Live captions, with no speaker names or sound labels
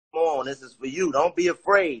on. This is for you. Don't be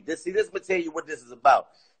afraid. This I'm gonna tell you what this is about.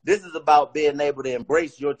 This is about being able to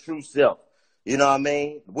embrace your true self. You know what I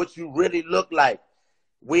mean? What you really look like.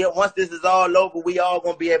 Once this is all over, we all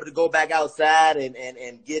gonna be able to go back outside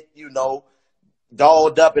and get, you know,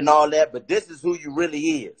 dolled up and all that. But this is who you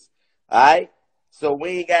really is. All right? So we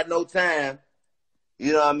ain't got no time,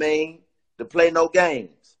 you know what I mean, to play no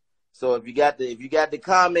games. So if you got the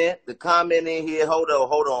comment in here, hold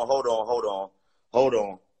on.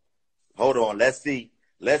 Let's see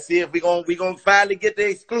if we gonna finally get the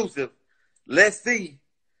exclusive. Let's see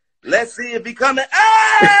if he coming.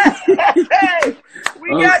 Hey, we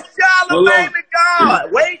got Charlamagne the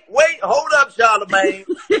God. Wait, hold up, Charlamagne.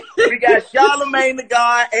 We got Charlamagne the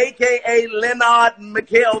God, aka Leonard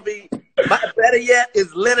McKelvey. Better yet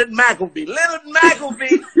is Leonard McElvey. Leonard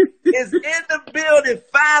McElvey is in the building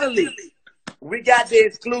finally. We got the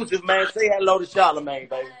exclusive, man. Say hello to Charlamagne,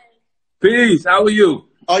 baby. Peace. How are you?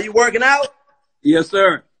 Are you working out? Yes,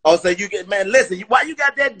 sir. Oh, so you get, man, listen, why you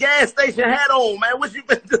got that gas station hat on, man? What you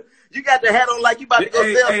been doing? You got the hat on like you about to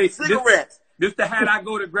go sell some cigarettes. This the hat I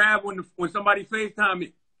go to grab when somebody FaceTime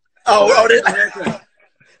me.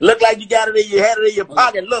 Look like you got it in your head, in your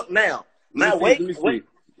pocket. Look now. Now, wait.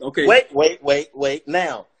 Okay. Wait.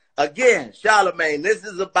 Now, again, Charlamagne, this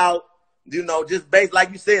is about, you know, just based,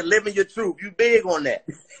 like you said, living your truth. You big on that.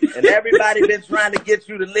 And everybody been trying to get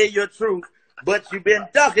you to live your truth, but you've been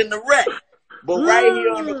ducking the wreck. But right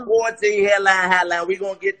here on the 14 Hairline, we're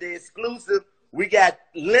going to get the exclusive. We got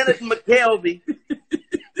Leonard McKelvey in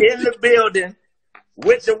the building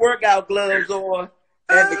with the workout gloves on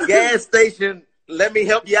and the gas station, let me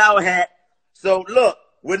help you out hat. So, look,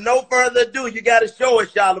 with no further ado, you got to show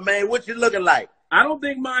us, Charlamagne, what you looking like. I don't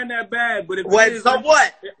think mine that bad, but if Wait, it is, so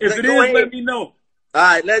what? If it is, let me know. All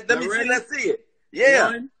right, let me see. Let's see it.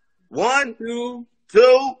 Yeah. One, two,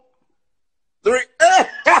 three.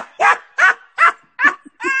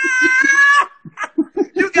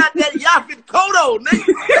 You got that Yaphet Kodo,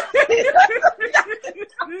 nigga.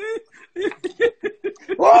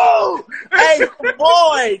 Whoa! Hey,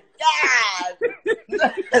 boy, God.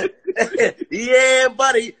 Yeah,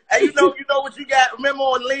 buddy. Hey, you know what you got? Remember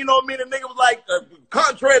on Lean On Me, the nigga was like,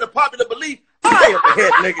 contrary to popular belief, I am the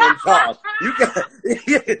head nigga in charge. You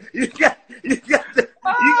got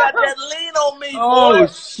that Lean On Me, boy. Oh,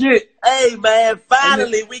 shit. Hey, man,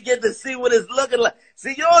 finally we get to see what it's looking like.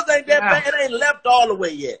 See, yours ain't that bad. It ain't left all the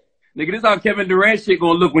way yet. Nigga, this how Kevin Durant shit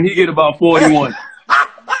gonna look when he get about 41.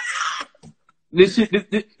 This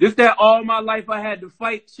that all my life I had to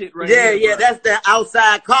fight shit right here. Yeah, that's that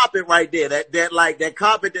outside carpet right there. That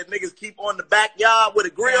carpet that niggas keep on the backyard with a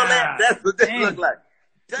grill in. That's what this look like.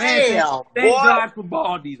 Damn, boy. Thank God for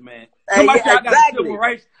Baldies, man. Hey, Somebody yeah, I got a civil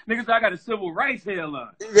rights. Niggas, I got a civil rights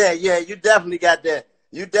hairline. Yeah, you definitely got that.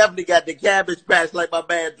 You definitely got the cabbage patch like my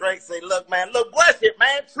man Drake say. Look, man, brush it,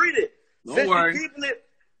 man. Treat it. Don't worry. You're keeping it,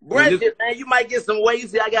 brush it, man. You might get some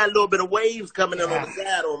waves. See, I got a little bit of waves coming in on the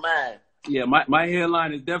side on mine. Yeah, my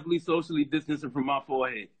hairline is definitely socially distancing from my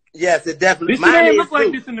forehead. Yes, it definitely. This shit ain't look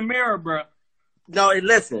like this in the mirror, bro. No, and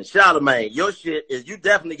listen, Charlamagne, your shit is, you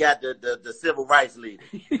definitely got the civil rights leader.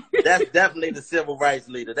 That's definitely the civil rights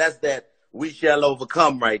leader. That's that we shall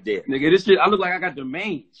overcome right there. Nigga, this shit, I look like I got the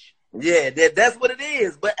mange. Yeah, that's what it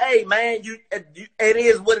is. But hey, man, it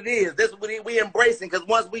is what it is. That's what we embracing. Because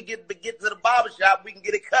once we get to the barbershop, we can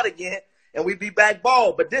get it cut again, and we be back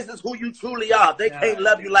bald. But this is who you truly are. If they can't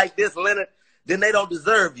love you like this, Leonard, then they don't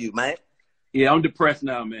deserve you, man. Yeah, I'm depressed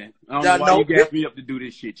now, man. I don't know why you gassed me up to do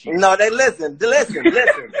this shit, Chico. No, they listen. This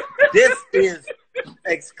is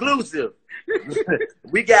exclusive.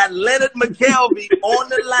 We got Leonard McKelvey on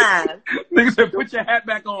the line. Nigga said, put your hat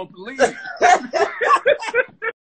back on, please.